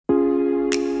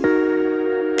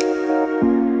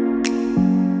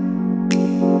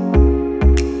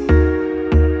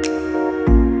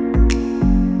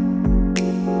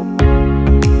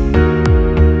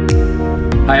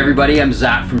everybody, I'm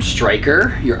Zach from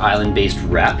STRYKER, your island-based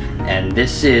rep, and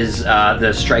this is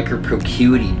the STRYKER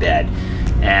Procuity bed.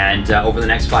 And over the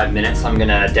next 5 minutes, I'm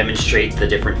gonna demonstrate the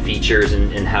different features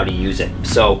and how to use it.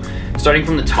 So, starting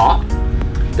from the top,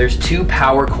 there's 2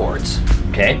 power cords,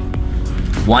 okay?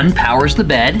 One powers the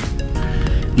bed,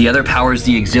 the other powers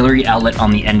the auxiliary outlet on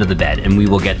the end of the bed, and we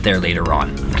will get there later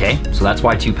on, okay? So that's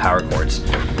why 2 power cords.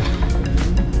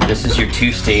 This is your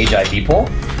 2-stage IV pole,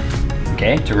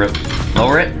 okay? To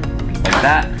lower it, like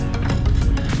that,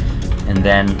 and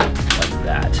then like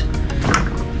that.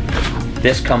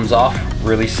 This comes off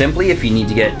really simply if you need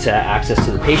to get access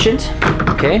to the patient,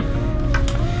 okay?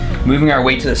 Moving our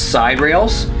way to the side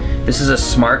rails, this is a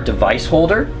smart device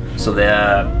holder, so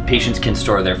the patients can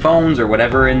store their phones or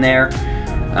whatever in there.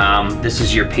 This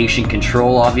is your patient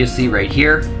control, obviously, right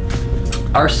here.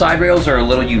 Our side rails are a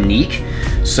little unique,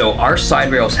 so our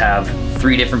side rails have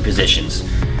 3 different positions.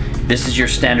 This is your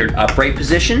standard upright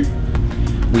position.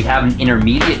 We have an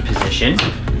intermediate position,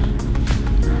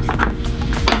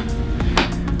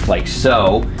 like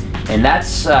so, and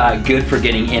that's good for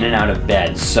getting in and out of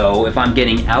bed. So if I'm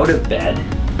getting out of bed,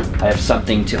 I have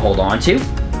something to hold on to,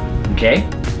 okay?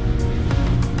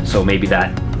 So maybe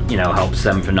that, you know, helps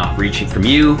them from not reaching from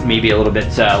you, maybe a little bit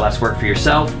less work for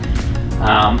yourself.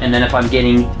 And then if I'm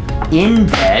getting in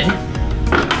bed,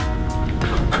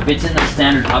 if it's in the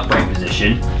standard upright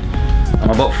position,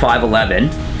 I'm about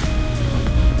 5'11",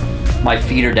 my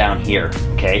feet are down here,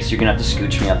 okay? So you're gonna have to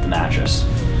scooch me up the mattress.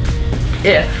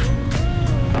 If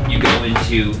you go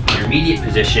into intermediate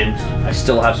position, I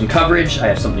still have some coverage, I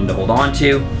have something to hold on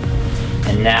to,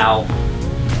 and now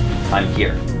I'm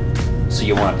here. So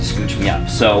you won't have to scooch me up.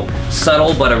 So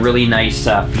subtle, but a really nice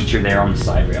feature there on the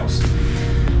side rails.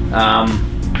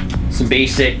 Some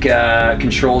basic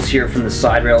controls here from the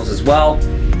side rails as well,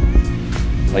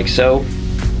 like so.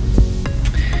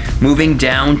 Moving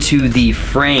down to the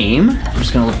frame, I'm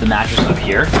just gonna lift the mattress up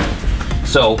here.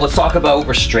 So let's talk about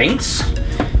restraints.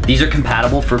 These are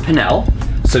compatible for Pinnell.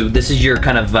 So this is your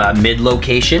kind of mid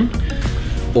location,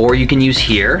 or you can use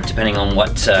here, depending on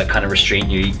what kind of restraint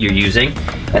you're using.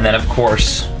 And then of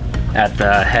course, at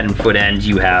the head and foot end,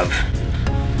 you have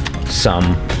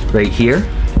some right here.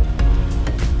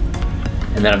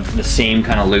 And then the same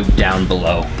kind of loop down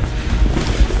below.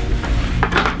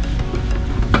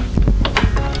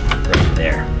 Right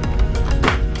there.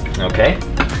 Okay.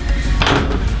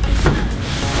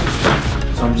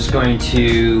 So I'm just going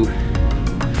to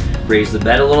raise the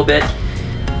bed a little bit,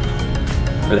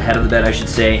 or the head of the bed I should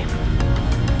say.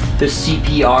 This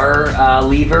CPR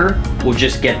lever will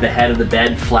just get the head of the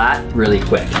bed flat really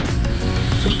quick.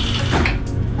 So,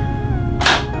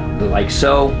 like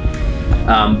so.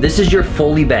 This is your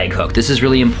Foley bag hook. This is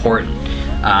really important.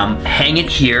 Hang it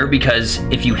here, because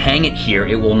if you hang it here,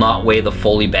 it will not weigh the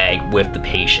Foley bag with the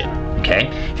patient, okay?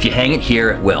 If you hang it here,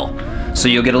 it will. So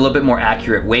you'll get a little bit more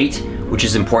accurate weight, which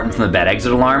is important from the bed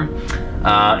exit alarm.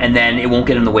 And then it won't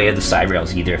get in the way of the side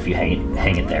rails either if you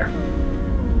hang it there.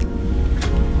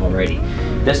 Alrighty.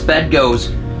 This bed goes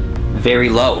very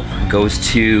low. It goes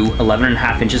to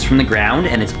 11.5 inches from the ground,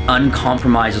 and it's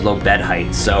uncompromised low bed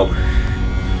height. So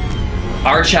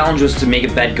our challenge was to make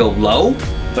a bed go low,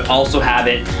 but also have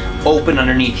it open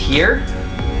underneath here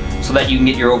so that you can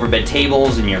get your overbed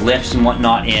tables and your lifts and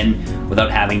whatnot in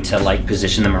without having to like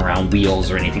position them around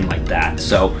wheels or anything like that.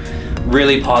 So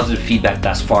really positive feedback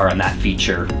thus far on that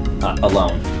feature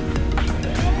alone.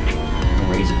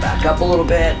 Raise it back up a little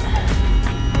bit.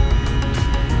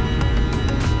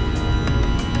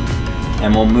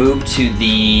 And we'll move to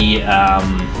the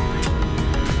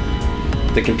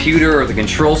computer or the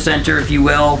control center, if you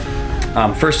will.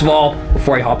 First of all,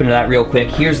 before I hop into that real quick,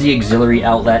 here's the auxiliary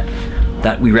outlet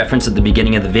that we referenced at the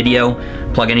beginning of the video.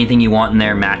 Plug anything you want in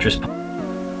there, mattress,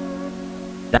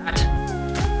 that.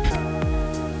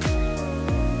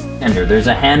 And there's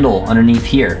a handle underneath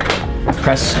here.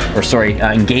 Press, or sorry,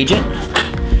 engage it.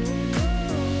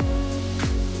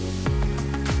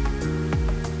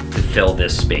 To fill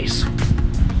this space.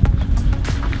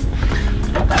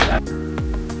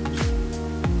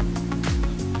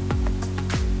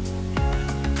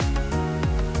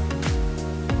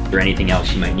 Or anything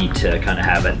else you might need to kind of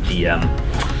have at the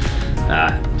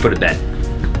foot of bed.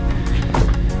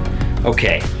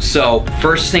 Okay, so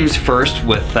first things first,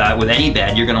 with any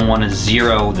bed, you're gonna wanna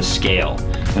zero the scale.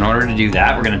 In order to do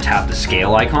that, we're gonna tap the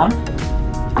scale icon,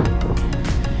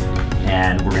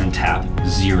 and we're gonna tap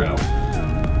 0.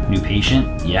 New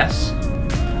patient, yes.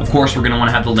 Of course, we're gonna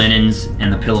wanna have the linens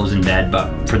and the pillows in bed,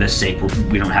 but for this sake,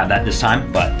 we don't have that this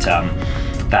time, but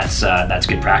that's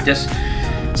good practice.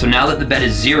 So now that the bed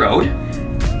is zeroed,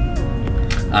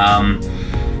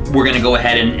 we're gonna go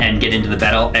ahead and get into the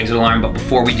bed exit alarm, but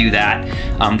before we do that,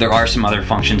 there are some other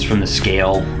functions from the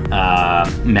scale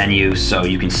menu. So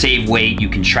you can save weight, you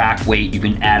can track weight, you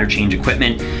can add or change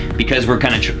equipment. Because we're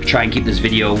gonna try and keep this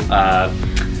video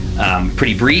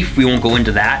pretty brief, we won't go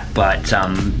into that, but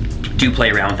do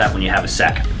play around with that when you have a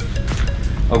sec.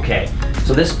 Okay,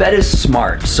 so this bed is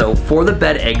smart. So for the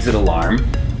bed exit alarm,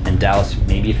 and Dallas,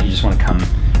 maybe if you just wanna come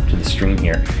to the screen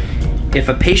here, if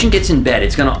a patient gets in bed,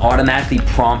 it's gonna automatically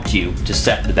prompt you to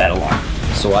set the bed alarm.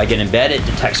 So I get in bed, it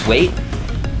detects weight,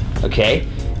 okay?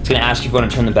 It's gonna ask you if you wanna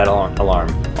turn the bed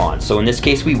alarm on. So in this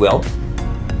case, we will.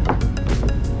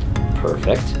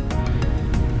 Perfect.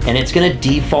 And it's gonna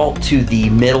default to the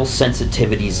middle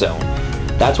sensitivity zone.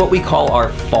 That's what we call our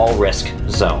fall risk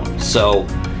zone. So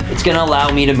it's gonna allow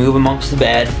me to move amongst the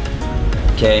bed,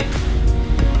 okay?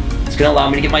 It's gonna allow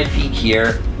me to get my feet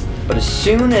here. But as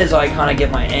soon as I kind of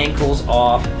get my ankles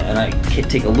off and I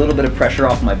take a little bit of pressure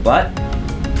off my butt,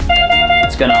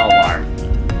 it's gonna alarm,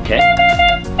 okay?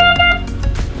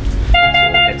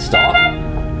 So we'll hit stop.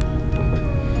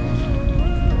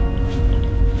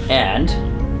 And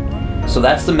so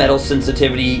that's the metal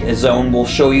sensitivity zone. We'll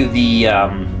show you the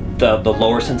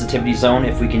lower sensitivity zone.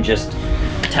 If we can just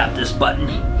tap this button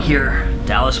here.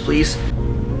 Dallas, please.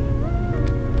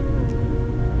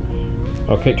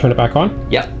 Okay, turn it back on?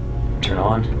 Yep. Turn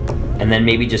on, and then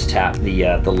maybe just tap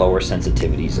the lower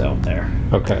sensitivity zone there.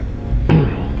 Okay.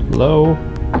 Low.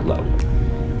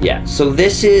 Yeah, so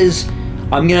this is,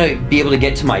 I'm gonna be able to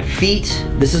get to my feet.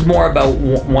 This is more about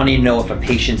wanting to know if a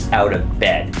patient's out of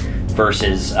bed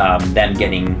versus them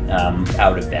getting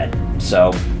out of bed.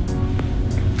 So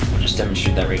I'll just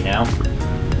demonstrate that right now.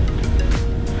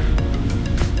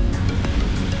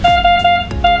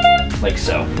 Like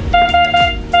so.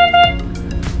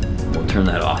 We'll turn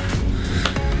that off.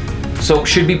 So it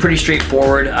should be pretty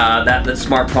straightforward. That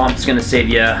smart prompt is going to save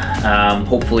you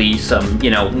hopefully some,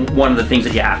 one of the things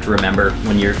that you have to remember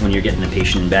when you're getting the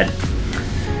patient in bed.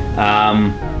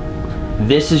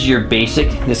 This is your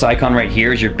basic. This icon right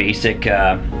here is your basic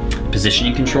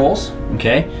positioning controls.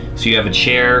 Okay, so you have a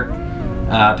chair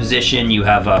position. You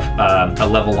have a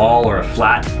level all or a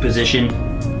flat position.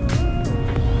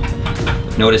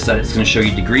 Notice that it's going to show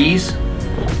you degrees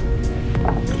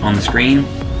on the screen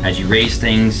as you raise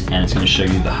things, and it's going to show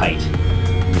you the height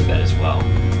of the bed as well.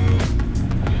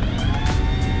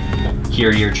 Here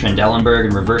are your Trendelenburg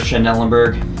and reverse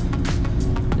Trendelenburg.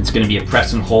 It's going to be a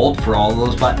press and hold for all of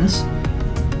those buttons.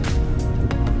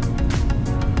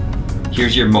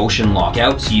 Here's your motion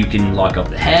lockout, so you can lock up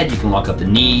the head, you can lock up the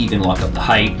knee, you can lock up the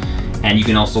height, and you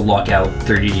can also lock out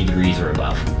 30 degrees or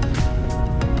above.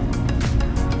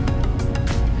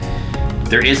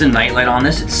 There is a night light on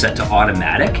this. It's set to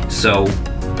automatic, so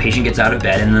patient gets out of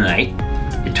bed in the night,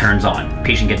 it turns on.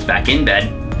 Patient gets back in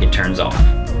bed, it turns off.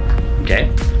 Okay?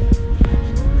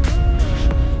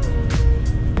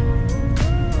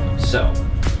 So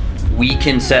we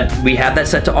have that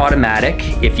set to automatic.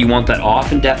 If you want that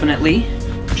off indefinitely,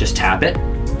 just tap it.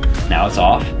 Now it's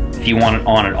off. If you want it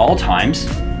on at all times,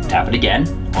 tap it again.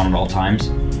 On at all times,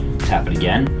 tap it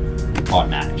again.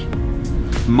 Automatic.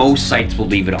 Most sites will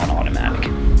leave it on automatic.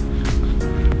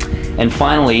 And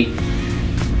finally,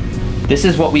 this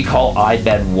is what we call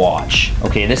iBed Watch.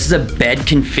 Okay, this is a bed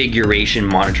configuration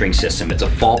monitoring system. It's a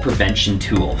fall prevention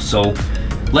tool. So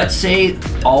let's say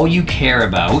all you care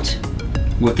about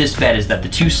with this bed is that the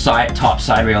two top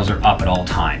side rails are up at all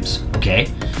times, okay?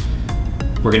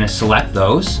 We're gonna select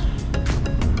those.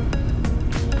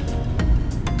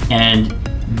 And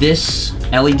this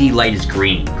LED light is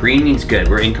green. Green means good,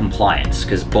 we're in compliance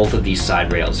because both of these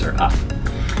side rails are up.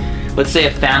 Let's say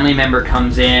a family member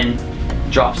comes in,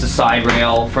 drops the side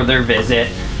rail for their visit,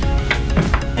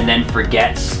 and then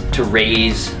forgets to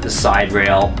raise the side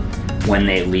rail when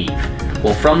they leave.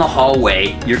 Well, from the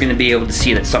hallway, you're gonna be able to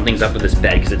see that something's up with this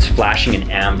bed because it's flashing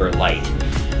an amber light.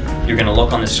 You're gonna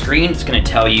look on the screen, it's gonna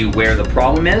tell you where the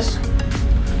problem is.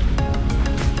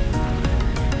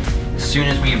 As soon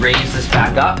as we raise this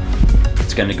back up,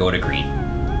 it's gonna go to green.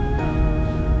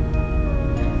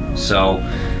 So,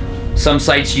 some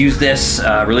sites use this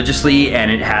religiously, and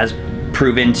it has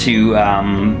proven to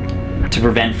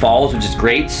prevent falls, which is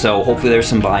great. So hopefully there's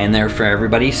some buy-in there for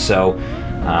everybody. So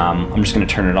I'm just gonna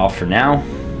turn it off for now.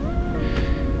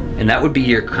 And that would be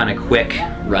your kind of quick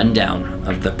rundown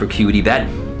of the ProCuity bed.